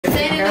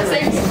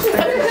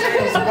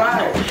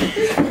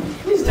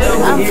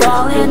I'm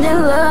falling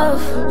in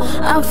love.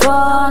 I'm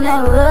falling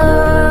in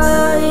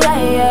love, yeah,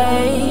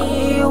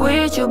 yeah,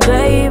 with you,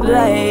 baby.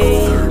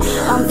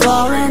 I'm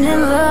falling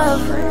in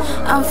love.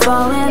 I'm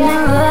falling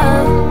in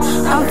love.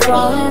 I'm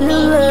falling in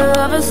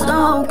love. It's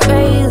so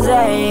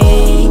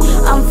crazy.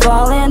 I'm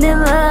falling in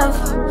love.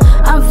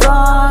 I'm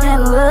falling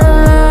in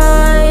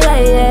love,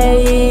 yeah,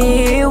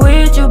 yeah,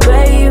 with you,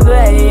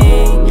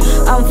 baby.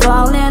 I'm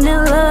falling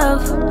in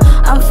love.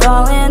 I'm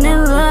falling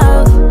in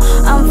love.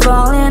 I'm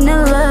falling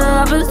in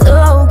love. It's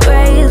so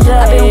crazy.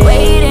 I've been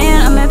waiting.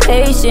 I'm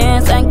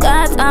impatient. Ain't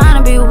got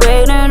time to be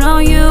waiting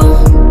on you.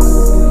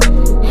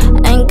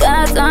 Ain't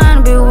got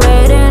time to be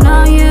waiting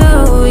on you.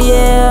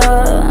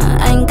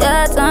 Yeah. Ain't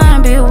got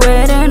time to be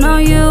waiting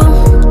on you.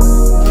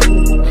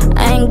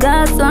 Ain't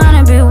got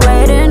time to be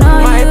waiting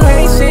on you. My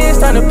patience,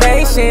 not the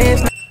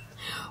patience.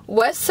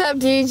 What's up,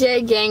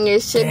 DJ gang?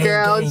 It's your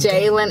girl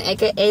Jalen,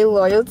 aka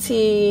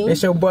Loyalty.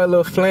 It's your boy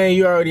Lil Flame.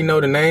 You already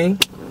know the name.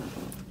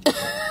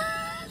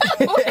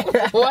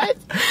 What?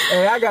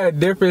 Hey, I got a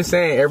different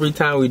saying every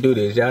time we do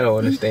this. Y'all don't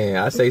understand.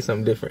 I say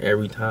something different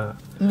every time.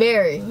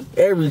 Very.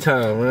 Every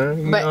time, man.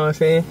 You know what I'm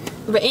saying?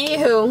 But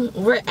anywho,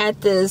 we're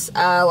at this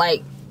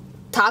like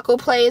taco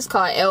place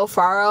called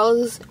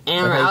Alfaro's,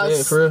 and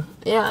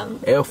yeah,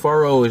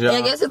 Alfaro is y'all. Yeah,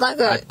 I guess it's like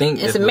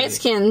it's a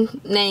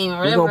Mexican name.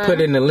 Or we're gonna put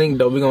it in the link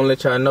though. We're gonna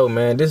let y'all know,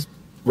 man. This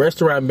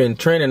restaurant been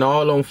trending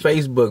all on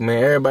Facebook,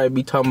 man. Everybody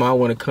be talking about I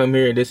want to come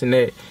here, this and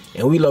that,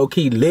 and we low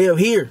key live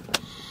here.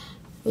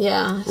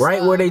 Yeah.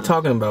 Right where they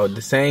talking about,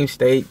 the same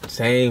state,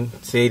 same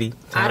city.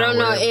 I don't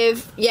know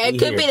if it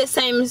could be the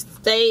same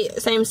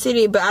state, same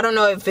city, but I don't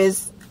know if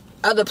it's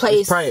other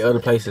places. Probably other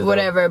places.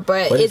 Whatever,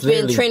 but it's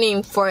been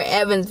trending for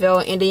Evansville,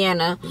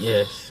 Indiana.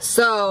 Yes.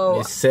 So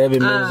it's 7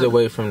 minutes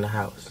away from the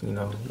house. You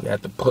know, you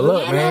have to pull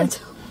up, man.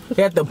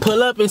 You have to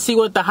pull up and see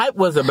what the hype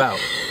was about.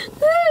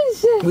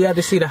 We have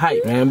to see the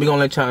hype, man. We gonna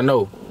let y'all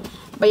know.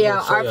 But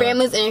yeah, our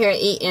family's in here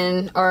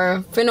eating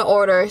or finna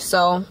order,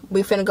 so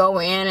we finna go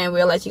in and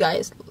we'll let you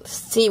guys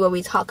see what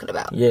we talking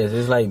about. Yes,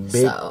 it's like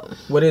big. So,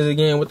 what is it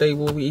again? What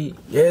we eat?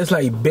 Yeah, it's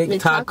like big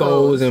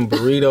tacos and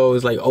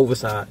burritos, like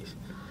oversized.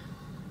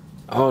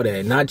 All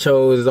that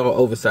nachos is all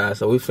oversized.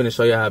 So we finna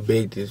show you how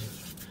big this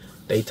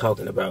they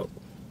talking about.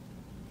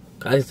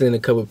 I just seen a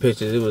couple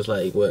pictures. It was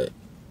like what,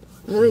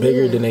 really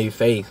bigger than their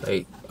face,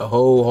 like a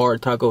whole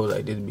hard taco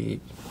like this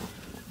big.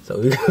 So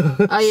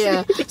oh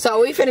yeah.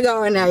 So we finna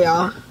go in there,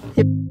 y'all.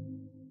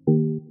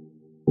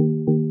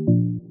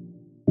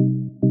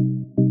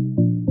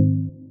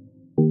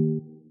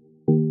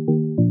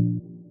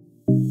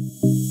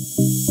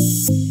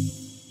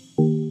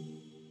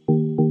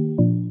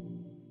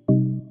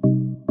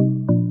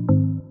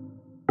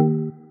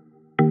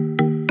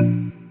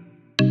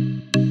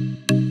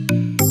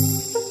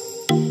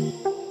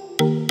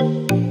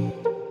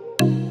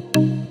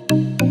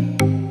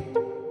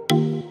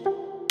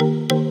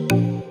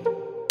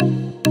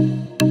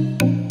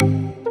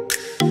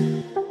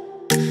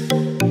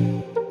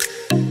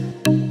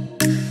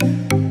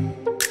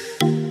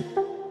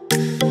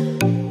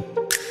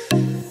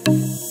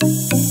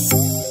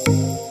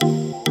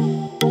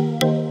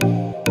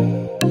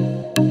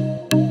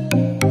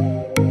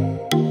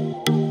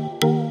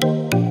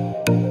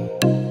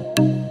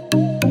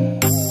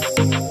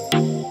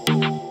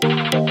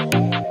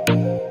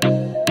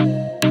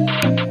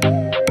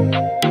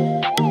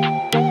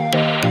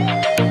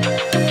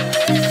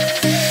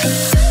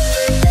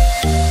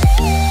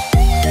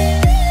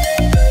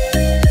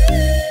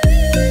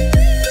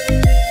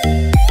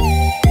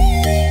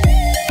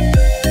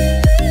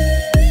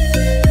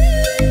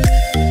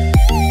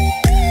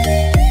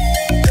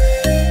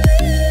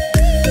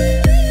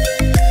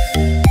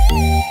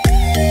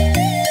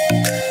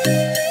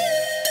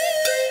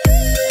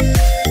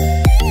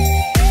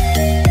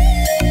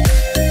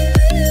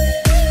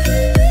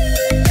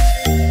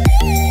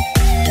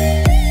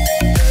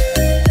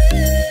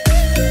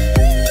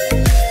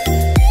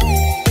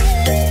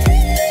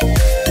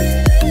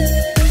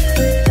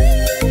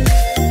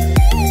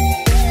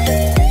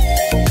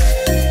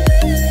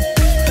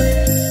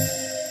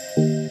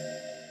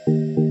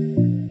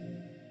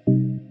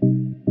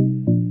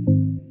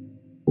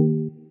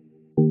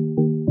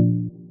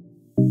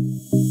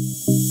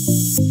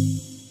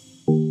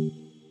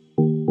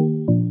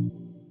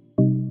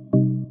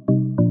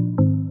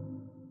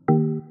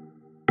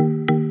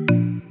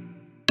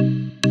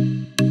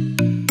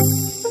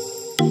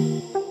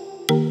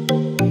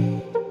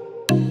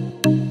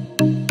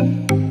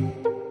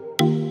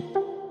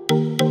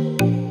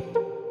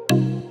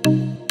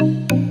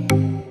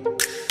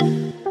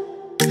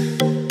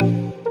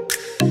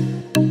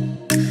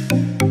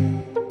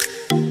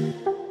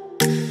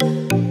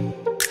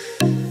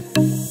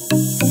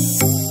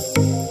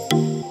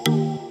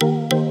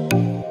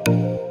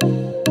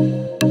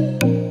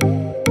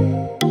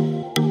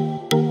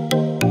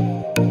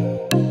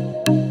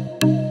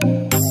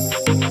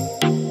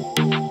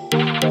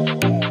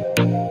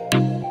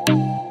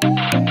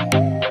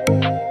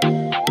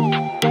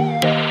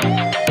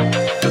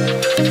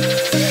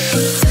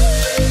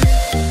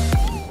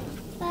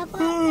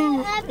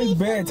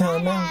 that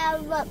time now.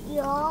 You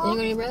ain't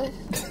gonna eat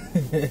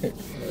brothers?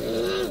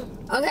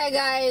 Okay,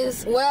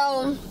 guys.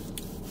 Well,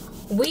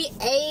 we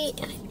ate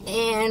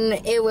and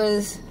it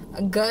was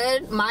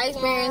good. My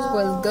experience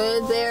was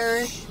good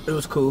there. It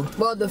was cool.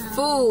 Well, the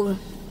food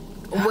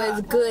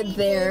was good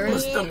there. My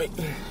stomach.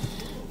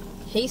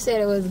 He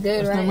said it was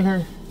good, right?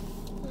 Hurt.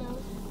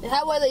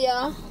 How was it,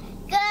 y'all?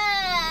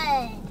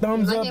 Good.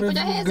 Thumbs up if Put your it was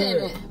hands in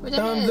good. it. Put your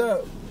Thumbs hands.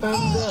 up.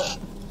 Thumbs up.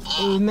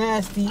 It was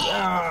nasty.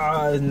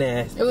 Ah, it was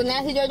nasty. It was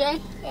nasty,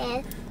 JJ?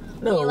 Yes.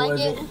 No, You it like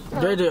wasn't. it?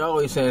 JJ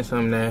always saying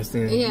something nasty.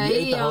 Yeah, he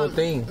ate the whole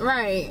thing.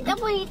 Right. That's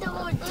what he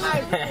told me. But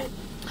It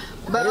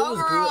was good,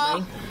 overall,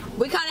 man.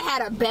 we kind of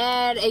had a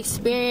bad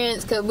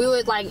experience because we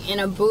was like in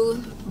a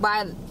booth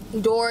by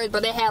doors,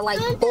 but they had like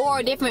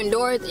 4 different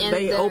doors in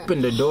They there.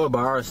 opened the door by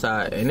our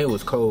side, and it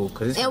was cold.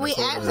 And we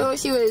asked her what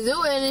she was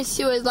doing, and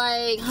she was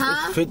like,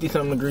 huh? It's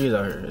 50-something degrees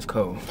out here. It's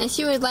cold. And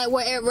she was like,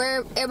 where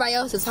everybody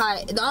else is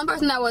hot. The only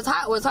person that was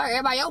hot was her.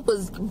 Everybody else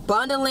was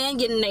bundling,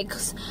 getting their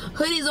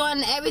hoodies on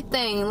and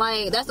everything.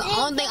 Like, that's the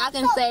only thing I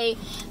can say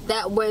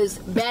that was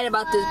bad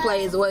about this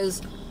place was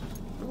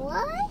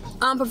What?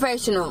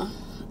 unprofessional.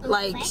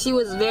 Like, she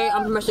was very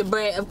unprofessional.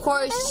 But, of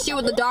course, she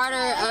was the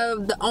daughter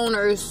of the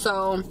owners,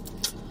 so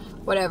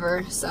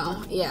whatever.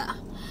 So, yeah.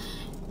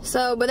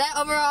 So, but that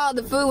overall,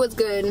 the food was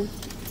good.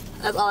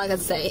 That's all I can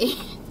say.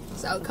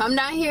 So, come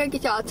down here,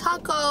 get y'all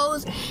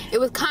tacos. It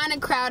was kind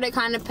of crowded,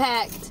 kind of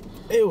packed.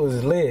 It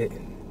was lit.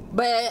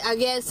 But I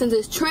guess since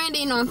it's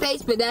trending on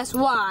Facebook, that's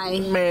why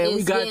Man, it's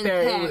we got getting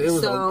there. packed.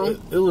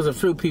 It was a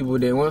few people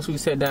there. Once we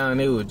sat down,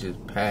 it was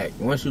just packed.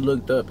 Once you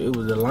looked up, the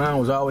line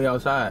was all the way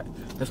outside.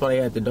 That's why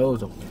they had the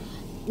doors open.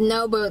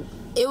 No, but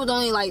it was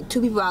only like 2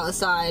 people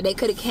outside. They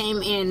could have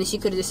came in and she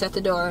could have just shut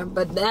the door.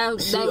 But She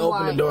that's opened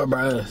why. the door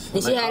by us.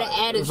 And she had an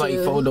attitude. It was like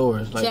 4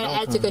 doors. Like, She had an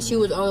attitude because she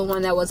was the only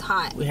one that was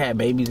hot. we had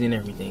babies and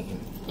everything.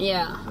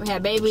 Yeah, we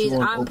had babies. She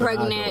won't I'm open our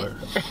pregnant.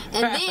 door.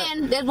 And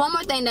then there's one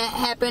more thing that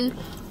happened.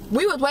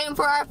 We was waiting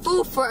for our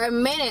food for a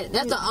minute.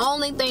 That's the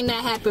only thing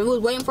that happened. We was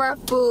waiting for our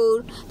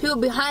food. People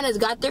behind us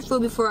got their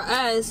food before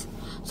us.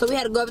 So we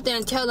had to go up there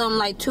and tell them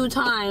like 2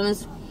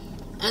 times.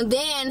 And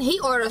then he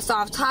ordered a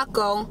soft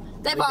taco.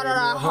 They brought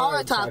out a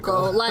hard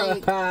taco.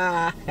 Like,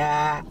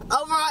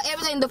 overall,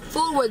 everything, the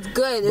food was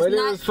good. It's But it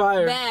not was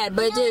fire. bad,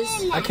 but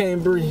just, I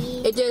can't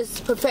breathe. it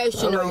just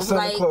professional. I like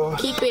Santa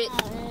Claus. keep it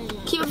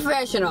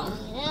professional.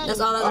 That's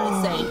all I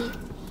gotta say.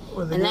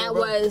 And that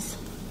was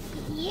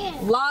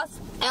Los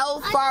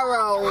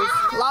Alfaros.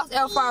 Los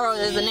Alfaros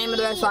is the name of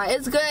the restaurant.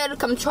 It's good.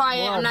 Come try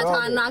it. I'm not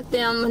trying to knock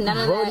them. None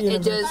of that.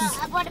 It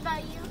just What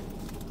about you?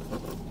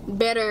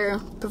 better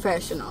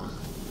professional.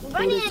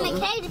 Running in the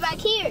cage back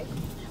here.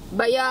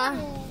 But y'all,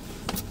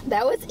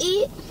 that was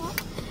it.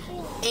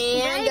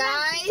 And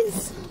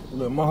guys,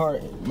 Look,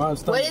 my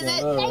stomach What is going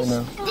it? up right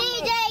now.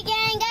 DJ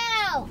gang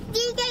out.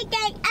 DJ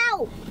gang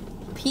out.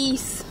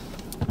 peace.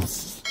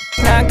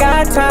 I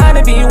got time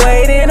to be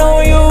waiting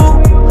on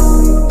you.